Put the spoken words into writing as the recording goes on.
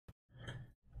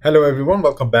Hello everyone,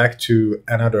 welcome back to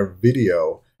another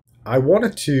video. I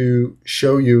wanted to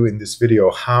show you in this video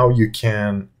how you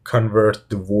can convert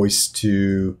the voice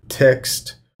to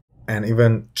text and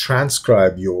even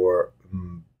transcribe your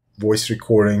voice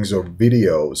recordings or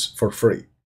videos for free.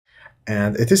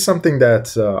 And it is something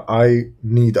that I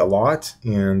need a lot,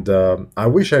 and I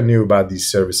wish I knew about these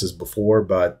services before,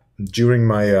 but during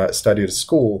my study at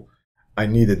school, I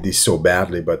needed these so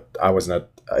badly, but I was not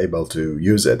able to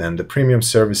use it. And the premium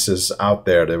services out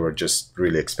there, they were just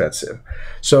really expensive.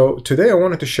 So today I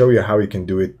wanted to show you how you can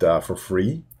do it for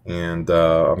free. And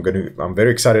I'm very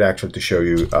excited actually to show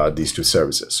you these two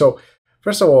services. So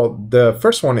first of all, the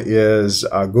first one is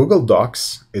Google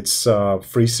Docs. It's a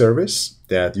free service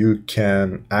that you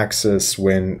can access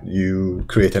when you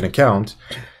create an account.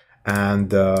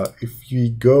 And if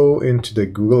you go into the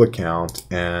Google account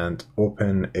and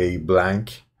open a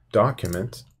blank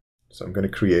document, so I'm going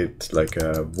to create like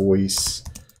a voice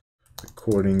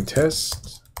recording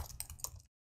test.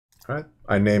 All right,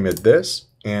 I name it this.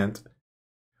 And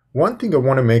one thing I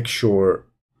want to make sure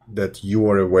that you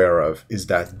are aware of is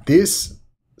that this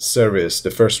service,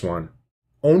 the first one,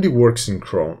 only works in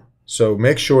Chrome. So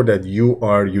make sure that you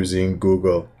are using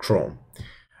Google Chrome.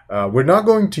 We're not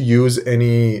going to use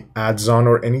any ads on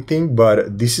or anything,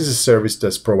 but this is a service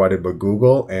that's provided by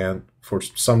Google, and for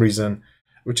some reason,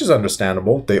 which is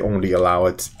understandable, they only allow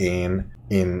it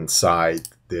inside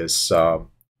this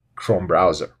Chrome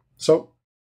browser. So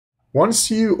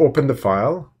once you open the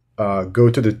file, go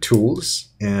to the tools,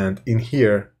 and in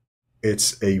here,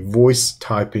 it's a voice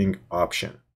typing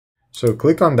option. So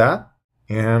click on that,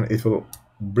 and it will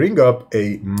bring up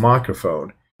a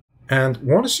microphone. And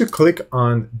once you click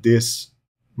on this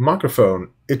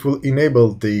microphone, it will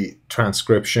enable the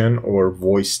transcription or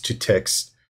voice to text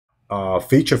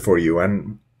feature for you.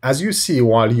 And as you see,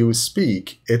 while you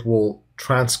speak, it will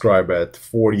transcribe it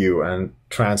for you and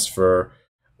transfer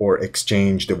or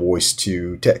exchange the voice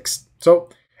to text. So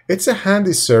it's a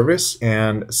handy service,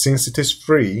 and since it is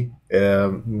free,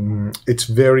 it's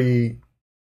very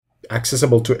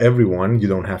accessible to everyone. You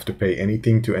don't have to pay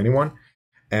anything to anyone.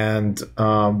 And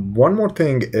one more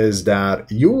thing is that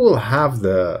you will have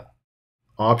the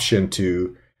option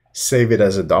to save it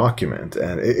as a document.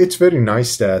 And it's very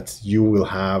nice that you will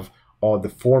have all the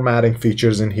formatting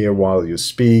features in here while you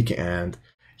speak, and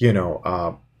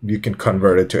you can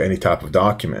convert it to any type of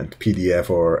document, PDF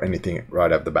or anything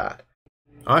right off the bat.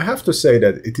 I have to say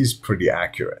that it is pretty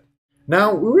accurate.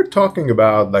 Now, we were talking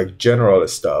about like general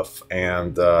stuff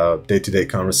and day-to-day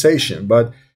conversation,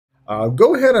 but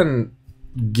go ahead and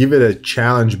give it a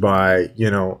challenge by,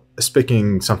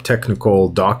 speaking some technical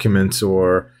documents,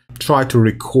 or try to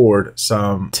record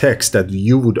some text that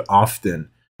you would often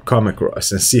come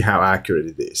across and see how accurate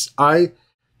it is. I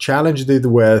challenged it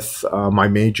with my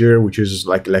major, which is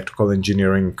like electrical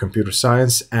engineering, computer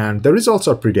science, and the results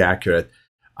are pretty accurate.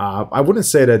 I wouldn't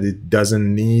say that it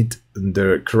doesn't need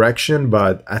the correction,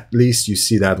 but at least you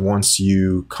see that once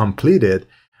you complete it,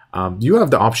 you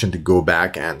have the option to go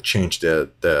back and change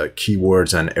the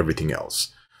keywords and everything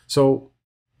else. So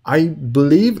I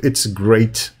believe it's a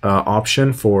great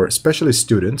option for especially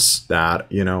students that,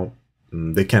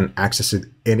 they can access it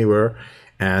anywhere.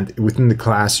 And within the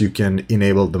class, you can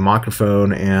enable the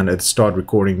microphone and it start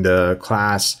recording the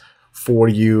class for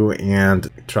you and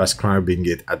transcribing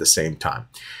it at the same time.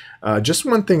 Just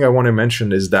one thing I want to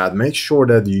mention is that make sure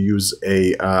that you use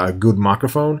a good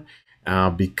microphone,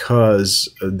 because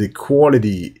the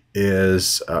quality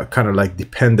is kind of like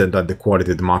dependent on the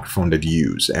quality of the microphone that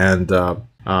you use. And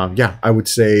yeah, I would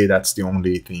say that's the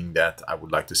only thing that I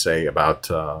would like to say about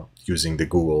using the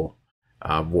Google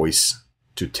voice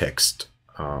to text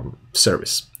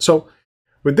service. So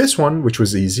with this one, which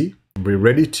was easy, we're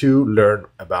ready to learn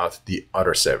about the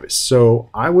other service. So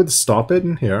I would stop it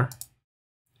in here,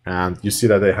 and you see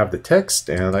that I have the text,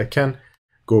 and I can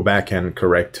go back and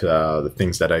correct the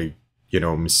things that I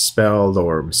misspelled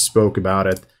or misspoke about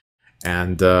it,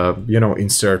 and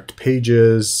insert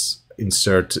pages,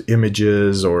 insert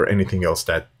images, or anything else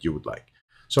that you would like.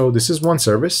 So this is one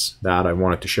service that I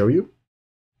wanted to show you.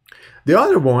 The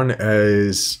other one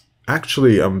is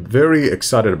actually, I'm very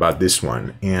excited about this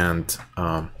one, and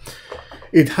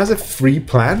it has a free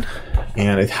plan,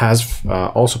 and it has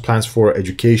also plans for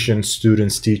education,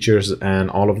 students, teachers,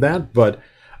 and all of that, but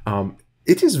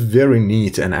it is very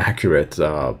neat and accurate.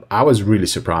 I was really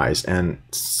surprised. And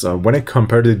so when I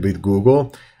compared it with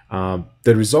Google,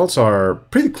 the results are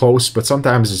pretty close, but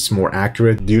sometimes it's more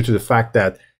accurate due to the fact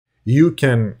that you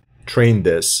can train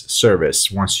this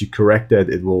service. Once you correct it,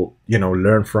 it will,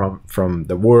 learn from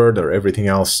the word or everything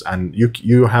else. And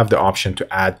you have the option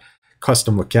to add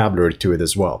custom vocabulary to it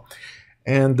as well.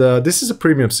 And this is a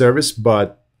premium service,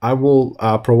 but I will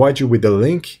provide you with a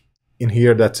link in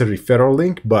here. That's a referral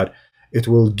link, but it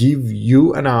will give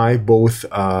you and I both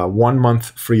 1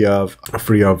 month free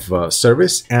of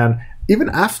service. And even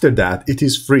after that, it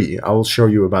is free. I will show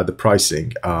you about the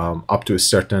pricing up to a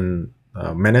certain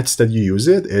minutes that you use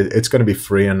it. It's going to be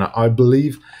free, and I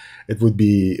believe it would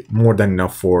be more than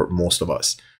enough for most of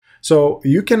us. So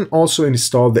you can also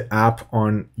install the app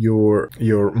on your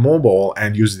mobile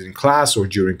and use it in class or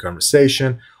during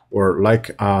conversation, or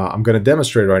like I'm going to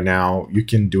demonstrate right now, you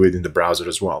can do it in the browser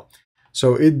as well.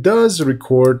 So it does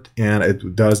record and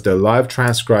it does the live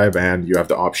transcribe, and you have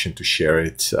the option to share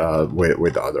it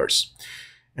with others.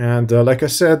 And like I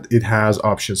said, it has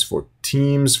options for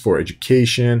teams, for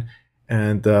education.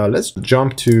 And let's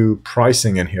jump to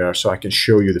pricing in here so I can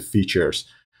show you the features.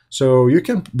 So you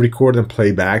can record and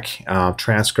play back,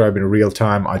 transcribe in real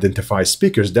time, identify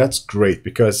speakers. That's great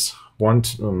because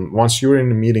once you're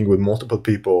in a meeting with multiple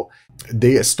people,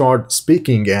 they start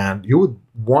speaking, and you would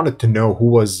want to know who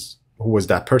was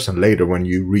that person later when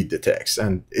you read the text.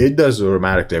 And it does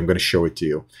automatically. I'm going to show it to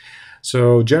you.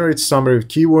 So generate summary of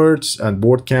keywords and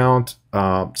word count.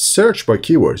 Search by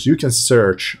keywords. You can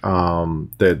search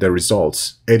the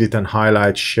results, edit and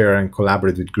highlight, share and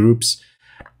collaborate with groups.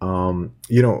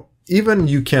 Even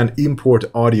you can import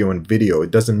audio and video.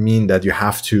 It doesn't mean that you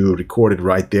have to record it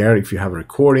right there. If you have a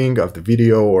recording of the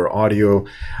video or audio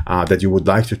that you would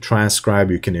like to transcribe,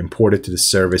 you can import it to the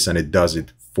service and it does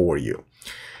it for you.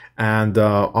 And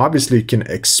obviously you can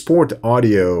export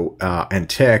audio and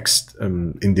text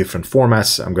in different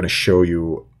formats. I'm going to show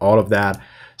you all of that.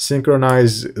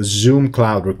 Synchronize Zoom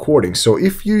cloud recording. So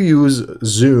if you use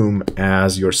Zoom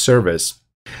as your service,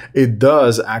 it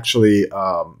does actually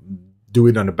do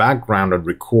it on the background and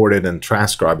record it and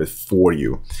transcribe it for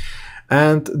you.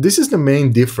 And this is the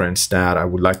main difference that I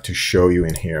would like to show you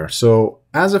in here. So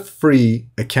as a free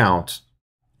account,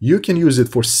 you can use it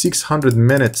for 600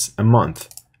 minutes a month.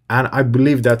 And I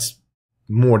believe that's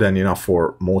more than enough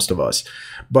for most of us.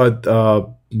 But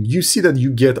you see that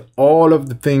you get all of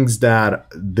the things that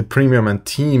the premium and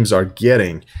teams are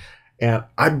getting. And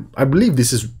I believe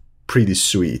this is pretty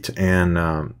sweet.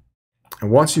 And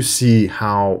once you see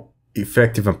how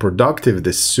effective and productive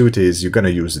this suite is, you're going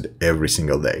to use it every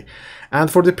single day. And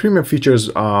for the premium features,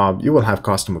 you will have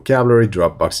custom vocabulary,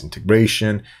 Dropbox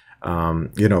integration,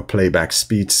 playback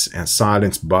speeds and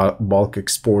silence, bulk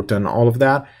export, and all of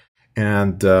that.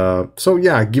 And so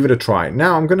yeah, give it a try.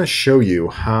 Now I'm going to show you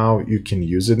how you can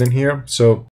use it in here.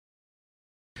 So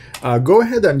go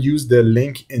ahead and use the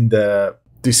link in the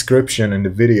description in the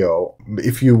video.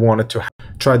 If you wanted to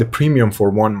try the premium for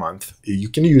 1 month, you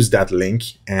can use that link.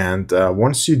 And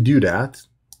once you do that,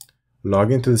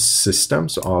 log into the system.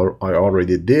 So I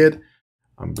already did.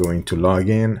 I'm going to log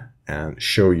in and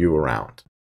show you around.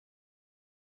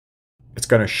 It's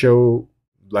going to show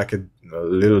like a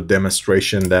little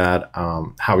demonstration that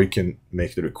how you can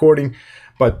make the recording.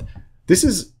 But this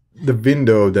is the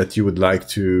window that you would like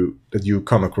to, that you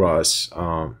come across.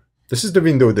 This is the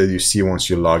window that you see once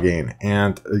you log in,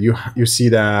 and you see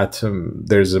that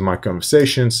there's my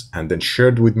conversations, and then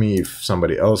shared with me if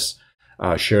somebody else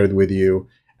shared with you.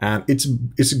 And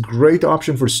it's a great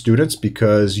option for students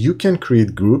because you can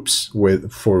create groups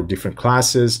for different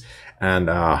classes and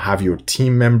have your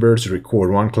team members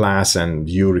record one class and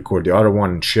you record the other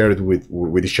one and share it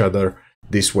with each other.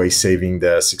 This way, saving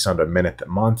the 600 minutes a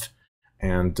month.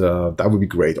 And that would be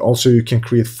great. Also, you can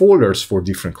create folders for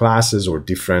different classes or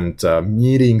different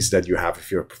meetings that you have. If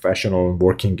you're a professional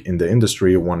working in the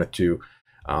industry, you wanted to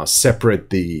separate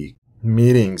the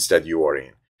meetings that you are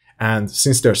in. And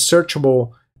since they're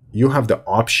searchable, you have the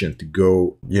option to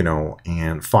go,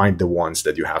 and find the ones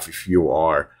that you have if you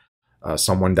are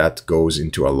someone that goes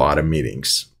into a lot of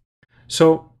meetings.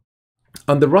 So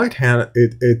on the right hand,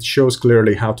 it shows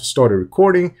clearly how to start a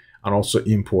recording and also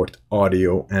import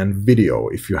audio and video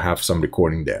if you have some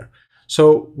recording there.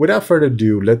 So without further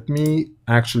ado, let me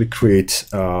actually create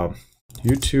a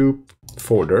YouTube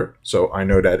folder. So I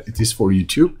know that it is for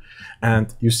YouTube,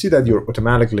 and you see that you're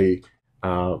automatically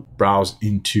browse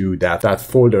into that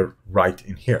folder right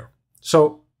in here.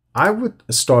 So I would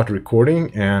start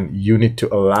recording, and you need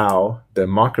to allow the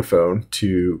microphone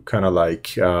to kind of like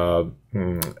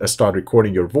start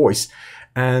recording your voice.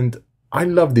 And I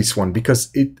love this one because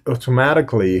it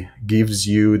automatically gives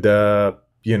you the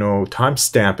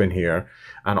timestamp in here,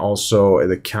 and also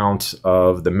the count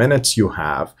of the minutes you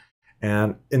have.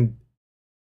 And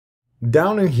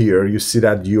down in here, you see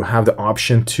that you have the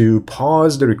option to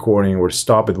pause the recording or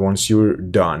stop it once you're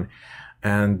done.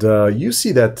 And you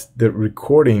see that the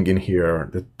recording in here,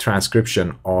 the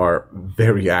transcription, are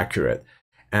very accurate.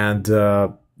 And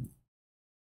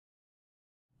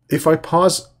if I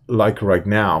pause like right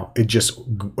now, it just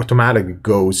automatically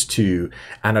goes to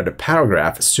another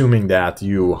paragraph, assuming that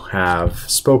you have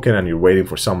spoken and you're waiting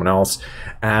for someone else.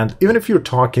 And even if you're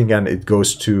talking and it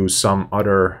goes to some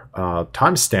other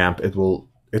timestamp, it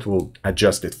will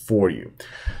adjust it for you.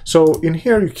 So in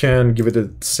here, you can give it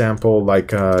a sample like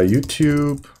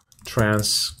YouTube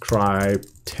transcribe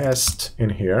test in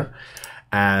here.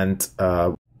 And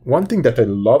one thing that I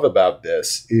love about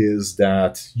this is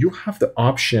that you have the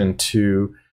option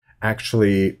to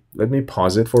actually, let me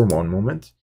pause it for one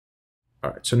moment.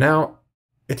 All right, so now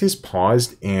it is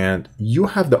paused and you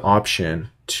have the option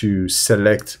to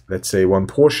select, let's say, one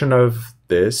portion of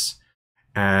this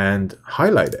and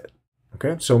highlight it.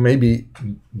 Okay, so maybe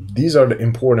these are the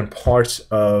important parts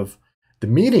of the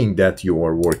meeting that you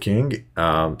are working,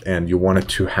 and you wanted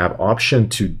to have option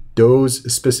to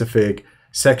those specific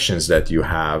sections that you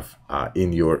have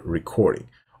in your recording.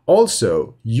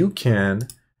 Also, you can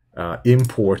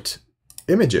import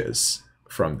images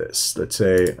from this. Let's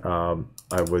say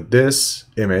I would this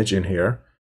image in here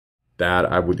that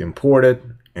I would import it,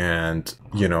 and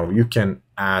you can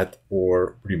add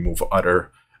or remove other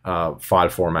file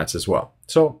formats as well.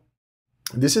 So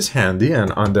this is handy,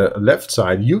 and on the left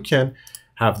side you can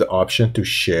have the option to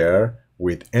share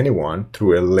with anyone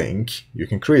through a link. You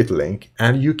can create a link,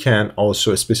 and you can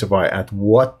also specify at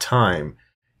what time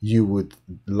you would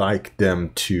like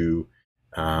them to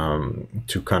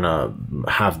kind of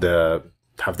have the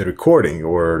recording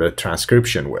or the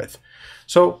transcription with.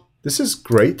 So this is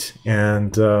great,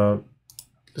 and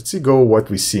let's see what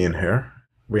we see in here.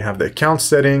 We have the account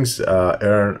settings,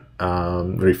 earn,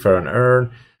 refer and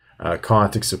earn,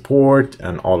 contact support,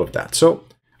 and all of that. So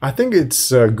I think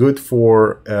it's good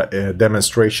for a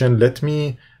demonstration. Let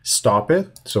me stop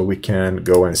it so we can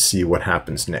go and see what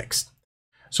happens next.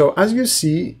 So as you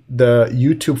see, the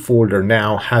YouTube folder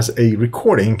now has a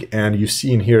recording, and you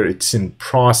see in here it's in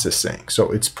processing.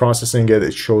 So it's processing it.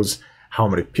 It shows how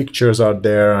many pictures are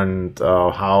there and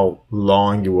how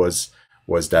long it was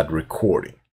that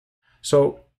recording.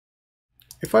 So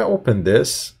if I open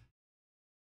this,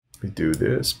 we do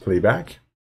this playback.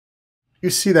 You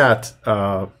see that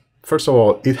first of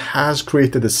all, it has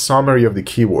created a summary of the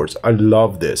keywords. I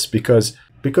love this because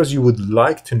you would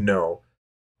like to know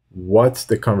what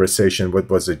the conversation, what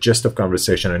was the gist of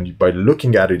conversation, and by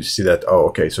looking at it, you see that, oh,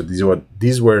 okay, so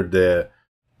these were the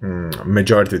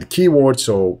majority of the keywords.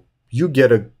 So you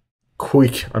get a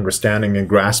quick understanding and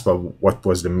grasp of what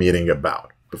was the meeting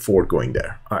about before going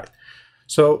there. All right.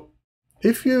 So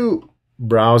if you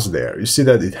browse there, you see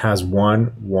that it has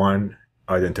one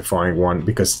identifying one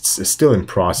because it's still in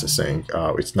processing.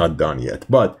 It's not done yet.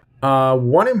 But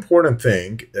one important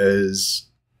thing is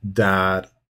that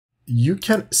you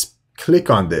can click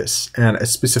on this and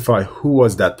specify who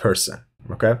was that person.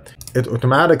 Okay, it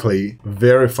automatically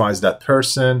verifies that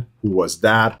person, who was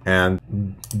that, and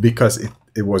because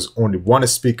it was only one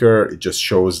speaker, it just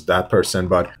shows that person.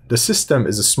 But the system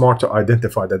is smart to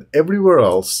identify that everywhere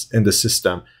else in the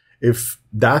system, if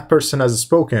that person has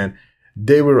spoken,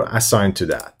 they were assigned to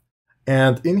that.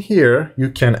 And in here, you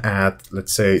can add,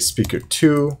 let's say, speaker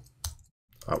 2,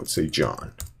 I would say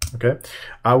John. Okay,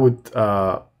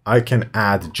 I can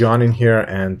add John in here,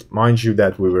 and mind you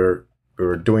that we were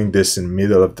doing this in the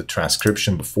middle of the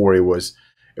transcription before it was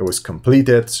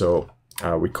completed, so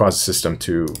we caused the system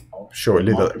to show a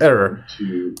little error.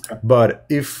 But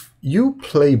if you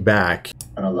play back,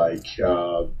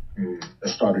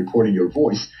 start recording your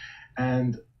voice,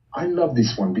 and I love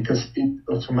this one because it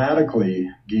automatically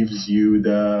gives you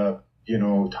the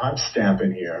timestamp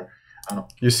in here.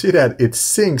 You see that it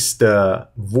syncs the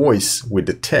voice with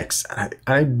the text.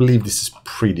 I believe this is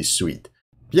pretty sweet.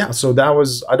 Yeah, so that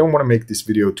was, I don't want to make this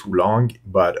video too long,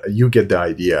 but you get the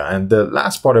idea. And the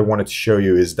last part I wanted to show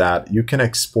you is that you can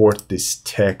export this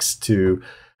text to,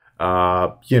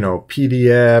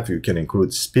 PDF. You can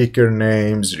include speaker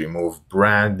names, remove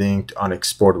branding to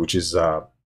unexport, which is a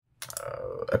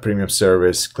premium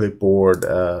service, clipboard,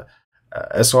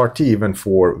 SRT, even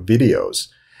for videos.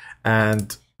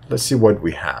 And let's see what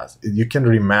we have. You can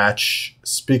rematch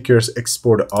speakers,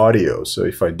 export audio. So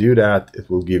if I do that, it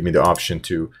will give me the option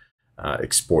to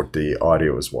export the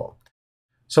audio as well.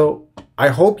 So I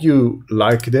hope you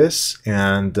like this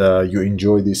and you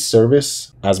enjoy this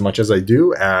service as much as I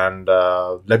do. And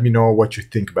let me know what you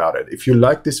think about it. If you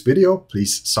like this video,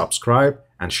 please subscribe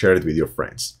and share it with your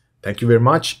friends. Thank you very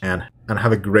much, and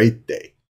have a great day.